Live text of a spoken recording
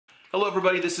Hello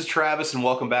everybody, this is Travis and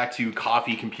welcome back to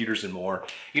Coffee, Computers, and More.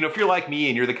 You know, if you're like me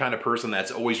and you're the kind of person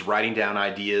that's always writing down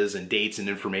ideas and dates and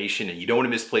information and you don't want to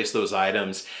misplace those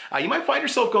items, you might find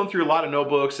yourself going through a lot of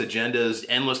notebooks, agendas,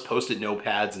 endless post-it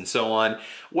notepads, and so on.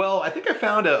 Well, I think I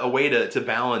found a way to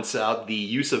balance out the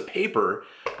use of paper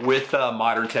with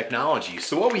modern technology.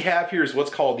 So what we have here is what's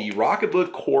called the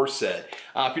Rocketbook Core set.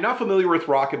 If you're not familiar with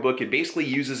Rocketbook, it basically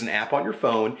uses an app on your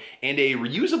phone and a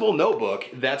reusable notebook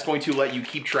that's going to let you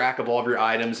keep track of all of your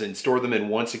items and store them in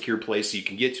one secure place so you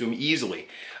can get to them easily.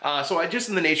 So I just,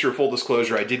 in the nature of full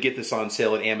disclosure, I did get this on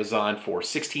sale at Amazon for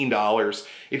 $16.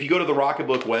 If you go to the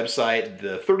Rocketbook website,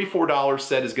 the $34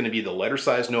 set is going to be the letter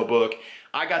size notebook.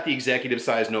 I got the executive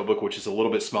size notebook, which is a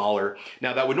little bit smaller.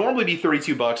 Now that would normally be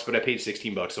 32 bucks, but I paid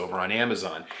 16 bucks over on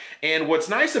Amazon. And what's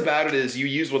nice about it is you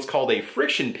use what's called a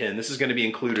friction pen. This is going to be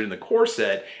included in the core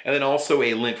set, and then also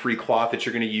a lint-free cloth that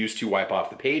you're going to use to wipe off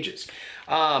the pages.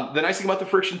 The nice thing about the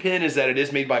friction pen is that it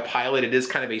is made by Pilot. It is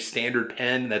kind of a standard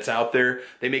pen that's out there.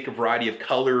 They make a variety of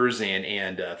colors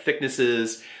and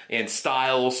thicknesses and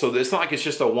styles, so it's not like it's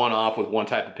just a one-off with one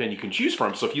type of pen you can choose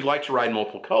from. So if you like to write in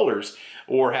multiple colors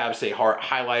or have, say,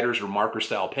 highlighters or marker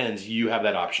style pens, you have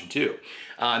that option too.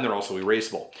 And they're also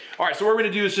erasable. All right, so what we're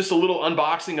gonna do is just a little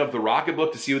unboxing of the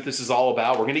Rocketbook to see what this is all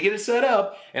about. We're gonna get it set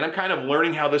up, and I'm kind of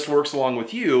learning how this works along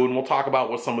with you, and we'll talk about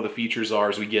what some of the features are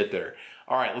as we get there.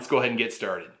 All right, let's go ahead and get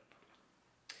started.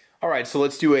 All right, so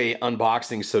let's do a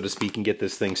unboxing, so to speak, and get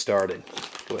this thing started.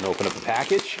 Go ahead and open up the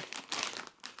package.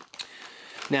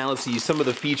 Now let's see some of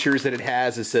the features that it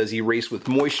has. It says erase with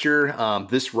moisture.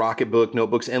 This Rocketbook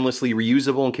notebook's endlessly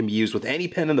reusable and can be used with any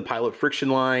pen in the Pilot Frixion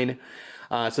line.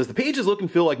 It says the pages look and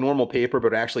feel like normal paper,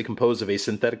 but are actually composed of a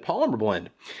synthetic polymer blend.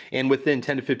 And within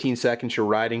 10 to 15 seconds, your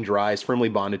writing dries firmly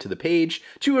bonded to the page.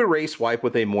 To erase, wipe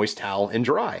with a moist towel and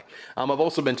dry. I've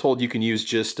also been told you can use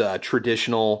just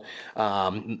traditional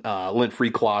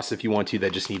lint-free cloths if you want to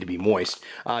that just need to be moist.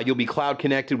 You'll be cloud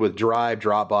connected with Drive,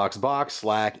 Dropbox, Box,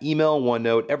 Slack, email,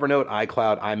 OneNote, Evernote,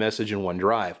 iCloud, iMessage, and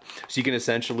OneDrive. So you can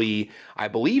essentially, I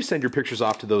believe, send your pictures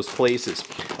off to those places.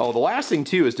 Oh, the last thing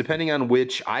too is depending on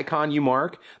which icon you mark,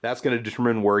 that's going to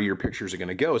determine where your pictures are going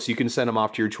to go. So you can send them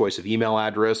off to your choice of email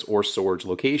address or storage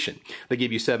location. They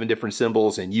give you 7 different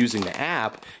symbols, and using the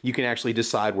app, you can actually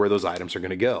decide where those items are going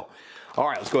to go. All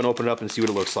right, let's go and open it up and see what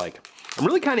it looks like. I'm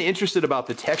really kind of interested about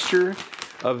the texture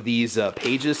of these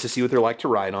pages to see what they're like to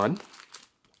write on.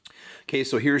 Okay,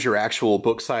 so here's your actual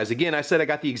book size. Again, I said I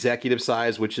got the executive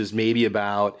size, which is maybe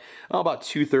about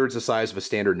 2/3 the size of a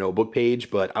standard notebook page,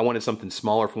 but I wanted something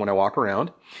smaller for when I walk around.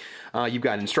 You've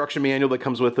got an instruction manual that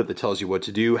comes with it that tells you what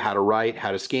to do, how to write,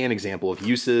 how to scan, example of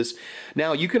uses.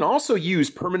 Now, you can also use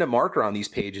permanent marker on these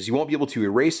pages. You won't be able to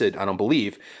erase it, I don't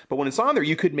believe, but when it's on there,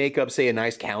 you could make up, say, a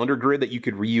nice calendar grid that you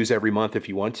could reuse every month if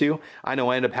you want to. I know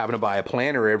I end up having to buy a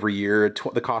planner every year at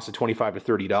the cost of $25 to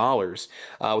 $30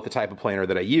 with the type of planner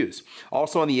that I use.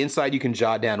 Also, on the inside, you can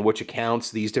jot down which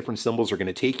accounts these different symbols are going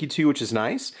to take you to, which is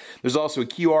nice. There's also a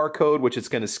QR code, which it's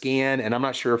going to scan, and I'm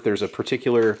not sure if there's a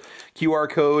particular QR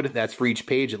code that's for each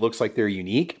page. It looks like they're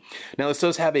unique. Now this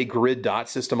does have a grid dot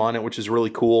system on it, which is really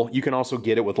cool. You can also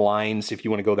get it with lines if you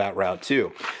want to go that route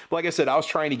too. But like I said, I was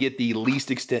trying to get the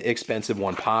least expensive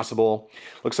one possible.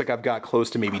 Looks like I've got close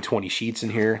to maybe 20 sheets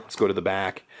in here. Let's go to the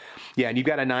back. Yeah, and you've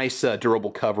got a nice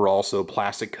durable cover also,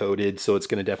 plastic coated, so it's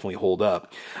going to definitely hold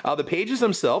up. The pages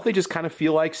themselves, they just kind of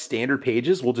feel like standard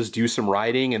pages. We'll just do some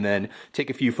writing and then take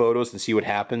a few photos and see what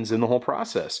happens in the whole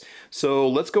process. So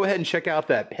let's go ahead and check out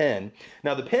that pen.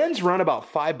 Now the pens run about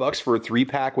 $5 for a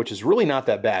 3-pack, which is really not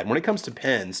that bad. When it comes to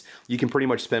pens, you can pretty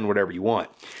much spend whatever you want.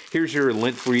 Here's your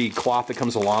lint-free cloth that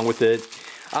comes along with it.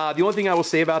 The only thing I will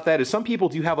say about that is some people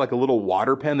do have like a little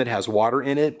water pen that has water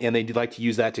in it, and they do like to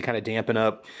use that to kind of dampen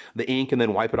up the ink and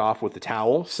then wipe it off with the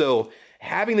towel. So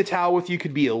having the towel with you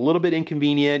could be a little bit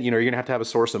inconvenient. You know, you're gonna have to have a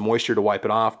source of moisture to wipe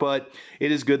it off, but it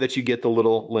is good that you get the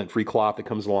little lint-free cloth that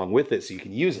comes along with it so you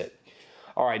can use it.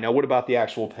 All right, now what about the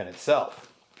actual pen itself?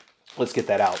 Let's get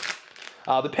that out.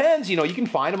 The pens, you know, you can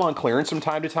find them on clearance from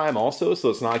time to time also, so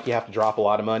it's not like you have to drop a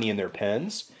lot of money in their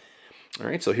pens. All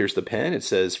right, so here's the pen. It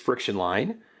says Frixion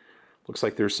line. Looks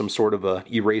like there's some sort of a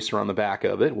eraser on the back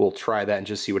of it. We'll try that and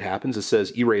just see what happens. It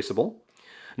says erasable.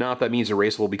 Now, if that means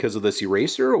erasable because of this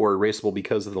eraser or erasable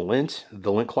because of the lint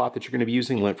cloth that you're going to be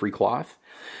using, lint-free cloth.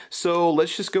 So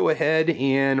let's just go ahead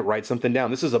and write something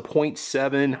down. This is a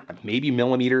 0.7, maybe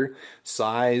millimeter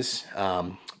size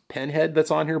pen head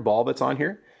that's on here, ball that's on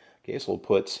here. Okay, so we'll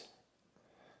put,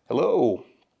 hello,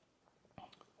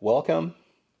 welcome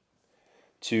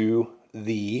to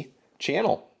the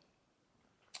channel.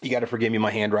 You got to forgive me,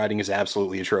 my handwriting is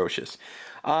absolutely atrocious.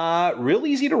 Real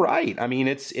easy to write. I mean,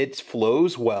 it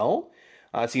flows well.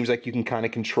 It seems like you can kind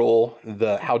of control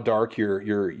how dark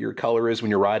your color is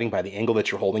when you're writing by the angle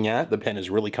that you're holding at. The pen is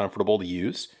really comfortable to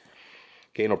use.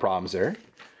 Okay, no problems there.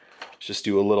 Let's just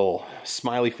do a little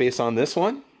smiley face on this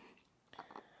one.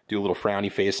 Do a little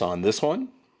frowny face on this one.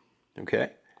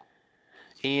 Okay.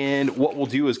 And what we'll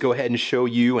do is go ahead and show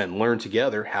you and learn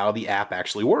together how the app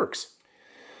actually works.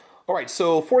 All right,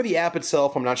 so for the app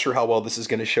itself, I'm not sure how well this is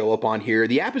going to show up on here.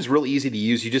 The app is really easy to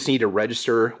use. You just need to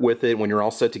register with it when you're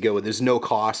all set to go. There's no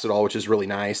cost at all, which is really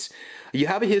nice. You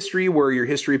have a history where your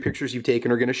history of pictures you've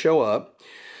taken are going to show up.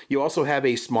 You also have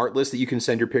a smart list that you can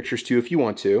send your pictures to if you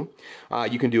want to.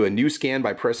 You can do a new scan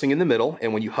by pressing in the middle,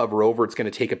 and when you hover over, it's going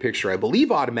to take a picture, I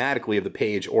believe, automatically of the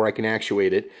page, or I can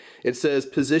actuate it. It says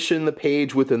position the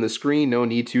page within the screen, no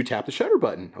need to tap the shutter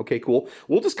button. Okay, cool.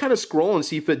 We'll just kind of scroll and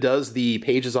see if it does the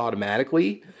pages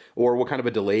automatically, or what kind of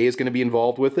a delay is going to be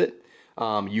involved with it.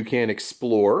 You can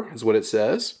explore, is what it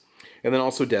says. And then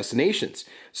also destinations.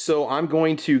 So I'm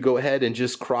going to go ahead and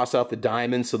just cross out the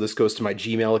diamond, so this goes to my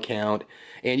Gmail account.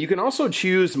 And you can also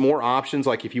choose more options,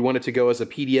 like if you wanted to go as a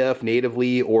PDF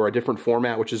natively or a different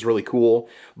format, which is really cool.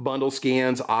 Bundle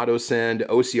scans, auto send,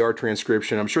 OCR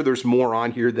transcription. I'm sure there's more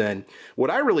on here than what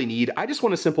I really need. I just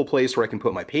want a simple place where I can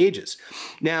put my pages.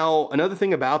 Now, another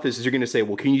thing about this is you're going to say,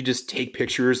 well, can you just take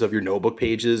pictures of your notebook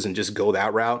pages and just go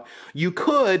that route? You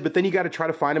could, but then you got to try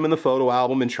to find them in the photo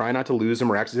album and try not to lose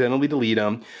them or accidentally delete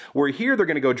them. Where here, they're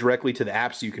going to go directly to the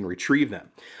app so you can retrieve them.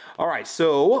 All right,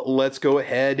 so let's go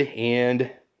ahead and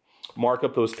mark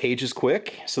up those pages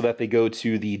quick so that they go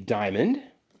to the diamond.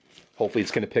 Hopefully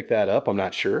it's going to pick that up. I'm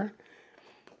not sure.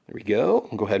 There we go.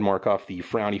 We'll go ahead and mark off the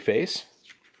frowny face.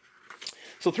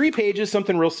 So 3 pages,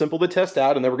 something real simple to test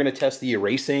out, and then we're going to test the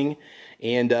erasing,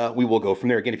 and we will go from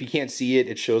there. Again, if you can't see it,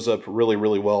 it shows up really,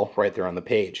 really well right there on the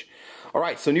page. All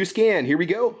right, so new scan. Here we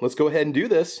go. Let's go ahead and do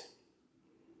this.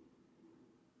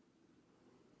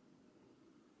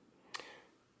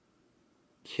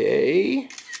 Okay,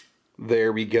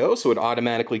 there we go. So it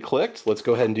automatically clicked. Let's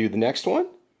go ahead and do the next one. Like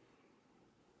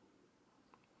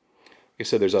I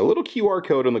said, there's a little QR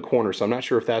code in the corner, so I'm not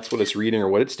sure if that's what it's reading or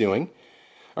what it's doing.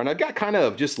 All right, I've got kind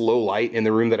of just low light in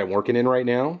the room that I'm working in right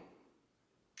now.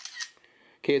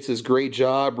 Okay, it says, great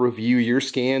job, review your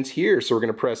scans here. So we're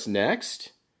going to press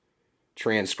next.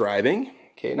 Transcribing.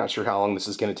 Okay, not sure how long this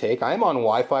is going to take. I'm on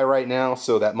Wi-Fi right now,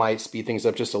 so that might speed things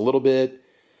up just a little bit.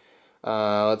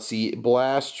 Let's see,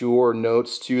 blast your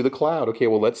notes to the cloud. Okay,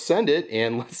 well, let's send it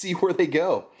and let's see where they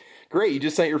go. Great, you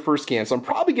just sent your first scan. So I'm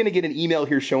probably going to get an email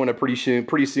here showing up pretty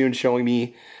soon showing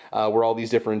me where all these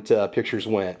different pictures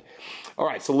went. All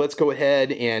right, so let's go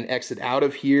ahead and exit out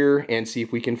of here and see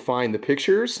if we can find the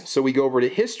pictures. So we go over to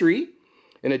history,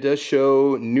 and it does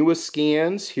show newest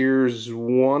scans. Here's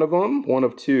one of them, one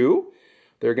of 2.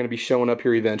 They're going to be showing up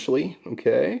here eventually.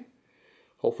 Okay.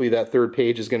 Hopefully that 3rd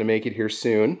page is going to make it here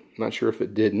soon. Not sure if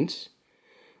it didn't.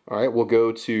 All right, we'll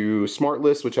go to Smart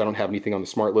List, which I don't have anything on the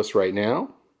Smart List right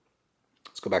now.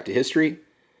 Let's go back to history.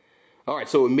 All right,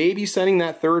 so it may be sending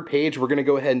that 3rd page. We're going to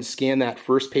go ahead and scan that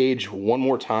first page one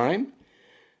more time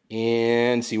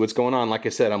and see what's going on. Like I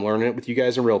said, I'm learning it with you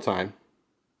guys in real time.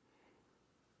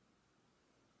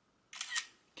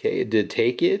 Okay, it did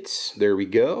take it. There we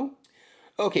go.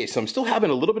 Okay, so I'm still having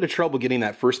a little bit of trouble getting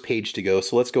that first page to go,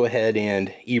 so let's go ahead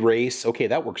and erase. Okay,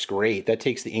 that works great. That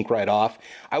takes the ink right off.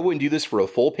 I wouldn't do this for a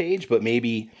full page, but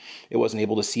maybe it wasn't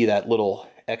able to see that little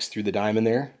X through the diamond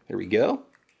there. There we go.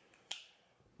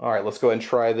 All right, let's go ahead and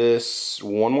try this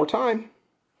one more time.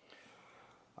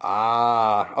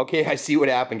 Okay, I see what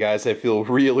happened, guys. I feel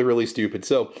really, really stupid.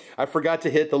 So I forgot to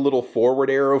hit the little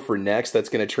forward arrow for next. That's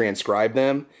going to transcribe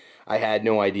them. I had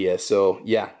no idea. So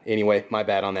yeah, anyway, my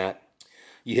bad on that.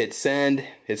 You hit send,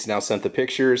 it's now sent the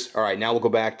pictures. All right, now we'll go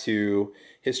back to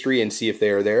history and see if they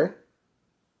are there.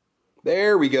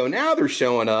 There we go, now they're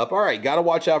showing up. All right, gotta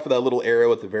watch out for that little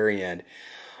arrow at the very end.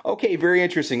 Okay, very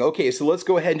interesting. Okay, so let's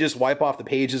go ahead and just wipe off the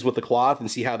pages with the cloth and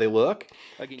see how they look.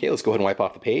 Okay, let's go ahead and wipe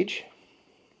off the page.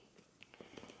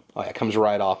 Oh, it comes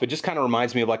right off. It just kind of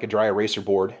reminds me of like a dry eraser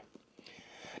board.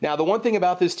 Now, the one thing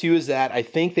about this, too, is that I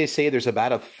think they say there's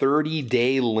about a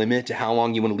 30-day limit to how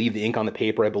long you want to leave the ink on the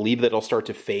paper. I believe that it'll start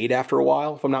to fade after a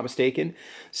while, if I'm not mistaken.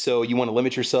 So you want to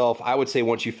limit yourself. I would say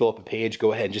once you fill up a page,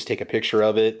 go ahead and just take a picture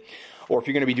of it. Or if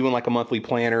you're going to be doing like a monthly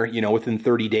planner, you know, within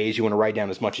 30 days, you want to write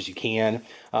down as much as you can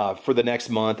for the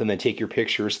next month and then take your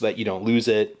picture so that you don't lose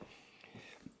it.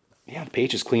 Yeah, the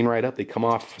pages clean right up. They come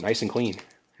off nice and clean.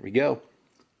 Here we go.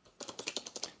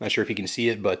 Not sure if you can see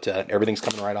it, but everything's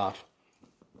coming right off.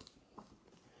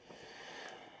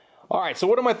 All All right, so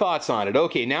what are my thoughts on it?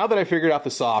 Okay, now that I figured out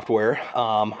the software,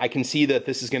 I can see that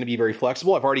this is going to be very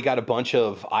flexible. I've already got a bunch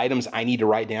of items I need to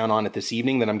write down on it this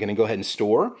evening that I'm going to go ahead and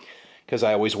store, because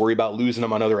I always worry about losing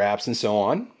them on other apps and so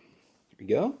on. Here we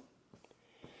go.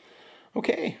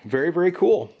 Okay, very, very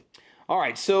cool. All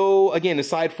right, so again,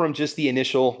 aside from just the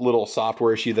initial little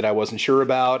software issue that I wasn't sure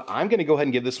about, I'm going to go ahead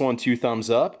and give this one 2 thumbs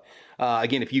up.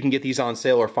 Again, if you can get these on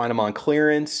sale or find them on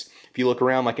clearance, if you look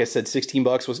around, like I said, 16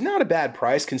 bucks was not a bad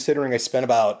price considering I spent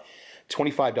about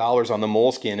 $25 on the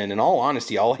Moleskine, and in all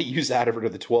honesty, all I use out of it are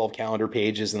the 12 calendar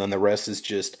pages, and then the rest is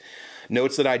just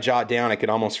notes that I jot down. I could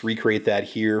almost recreate that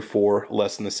here for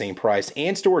less than the same price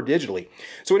and store digitally.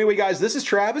 So anyway, guys, this is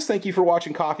Travis. Thank you for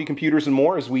watching Coffee, Computers, and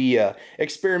More as we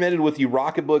experimented with the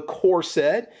Rocketbook Core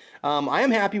set. I am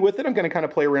happy with it. I'm going to kind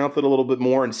of play around with it a little bit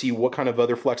more and see what kind of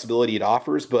other flexibility it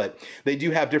offers, but they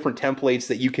do have different templates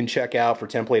that you can check out for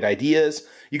template ideas.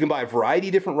 You can buy a variety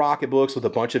of different Rocketbooks with a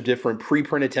bunch of different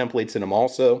pre-printed templates in them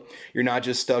also. You're not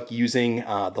just stuck using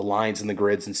the lines and the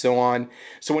grids and so on.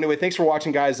 So anyway, thanks for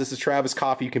watching, guys. This is Travis,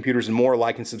 Coffee, Computers, and More.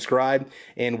 Like and subscribe,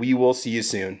 and we will see you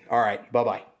soon. All right,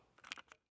 bye-bye.